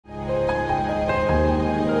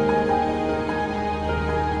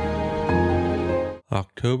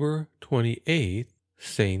October 28th,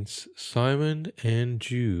 Saints Simon and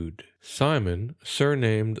Jude. Simon,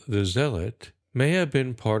 surnamed the Zealot, may have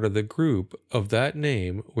been part of the group of that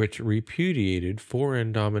name which repudiated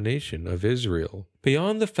foreign domination of Israel.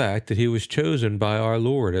 Beyond the fact that he was chosen by our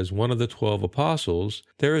Lord as one of the 12 apostles,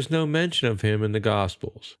 there is no mention of him in the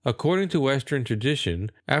Gospels. According to Western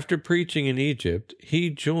tradition, after preaching in Egypt,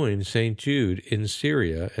 he joined St. Jude in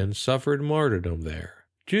Syria and suffered martyrdom there.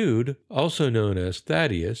 Jude, also known as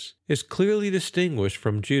Thaddeus, is clearly distinguished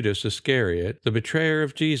from Judas Iscariot, the betrayer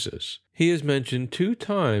of Jesus. He is mentioned 2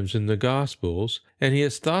 times in the Gospels, and he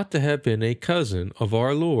is thought to have been a cousin of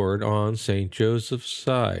our Lord on St. Joseph's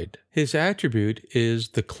side. His attribute is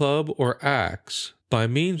the club or axe, by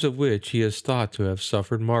means of which he is thought to have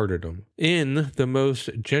suffered martyrdom. In the most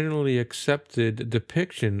generally accepted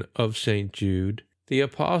depiction of St. Jude, the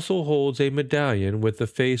apostle holds a medallion with the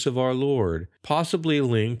face of our Lord, possibly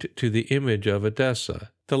linked to the image of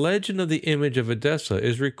Edessa. The legend of the image of Edessa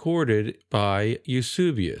is recorded by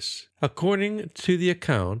Eusebius. According to the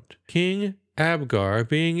account, King Abgar,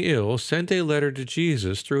 being ill, sent a letter to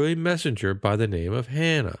Jesus through a messenger by the name of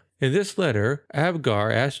Hannah. In this letter,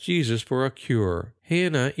 Abgar asked Jesus for a cure.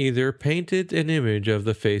 Hannah either painted an image of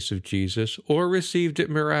the face of Jesus or received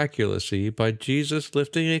it miraculously by Jesus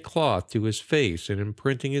lifting a cloth to his face and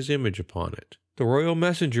imprinting his image upon it. The royal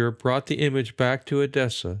messenger brought the image back to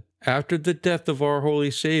Edessa. After the death of our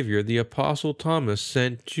Holy Savior, the Apostle Thomas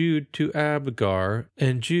sent Jude to Abgar,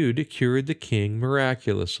 and Jude cured the king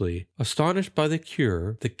miraculously. Astonished by the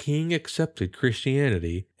cure, the king accepted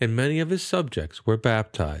Christianity, and many of his subjects were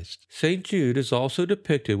baptized. St. Jude is also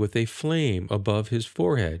depicted with a flame above his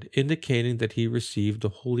forehead, indicating that he received the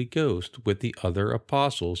Holy Ghost with the other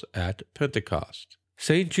apostles at Pentecost.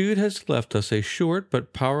 St. Jude has left us a short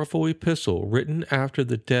but powerful epistle written after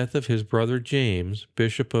the death of his brother James,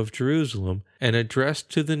 Bishop of Jerusalem, and addressed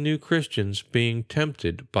to the new Christians being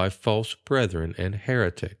tempted by false brethren and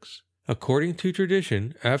heretics. According to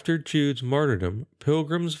tradition, after Jude's martyrdom,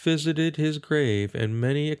 pilgrims visited his grave and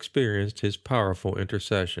many experienced his powerful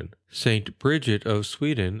intercession. Saint Bridget of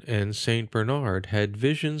Sweden and Saint Bernard had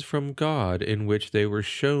visions from God in which they were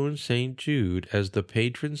shown Saint Jude as the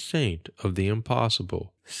patron saint of the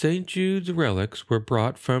impossible. Saint Jude's relics were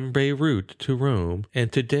brought from Beirut to Rome,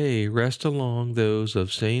 and today rest along those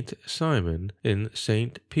of Saint Simon in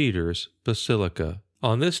Saint Peter's Basilica.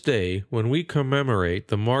 On this day, when we commemorate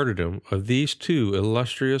the martyrdom of these 2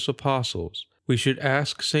 illustrious apostles, we should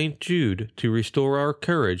ask St. Jude to restore our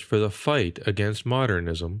courage for the fight against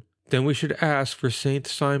modernism. Then we should ask for St.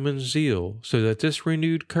 Simon's zeal, so that this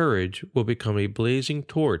renewed courage will become a blazing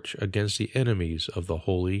torch against the enemies of the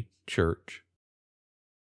Holy Church.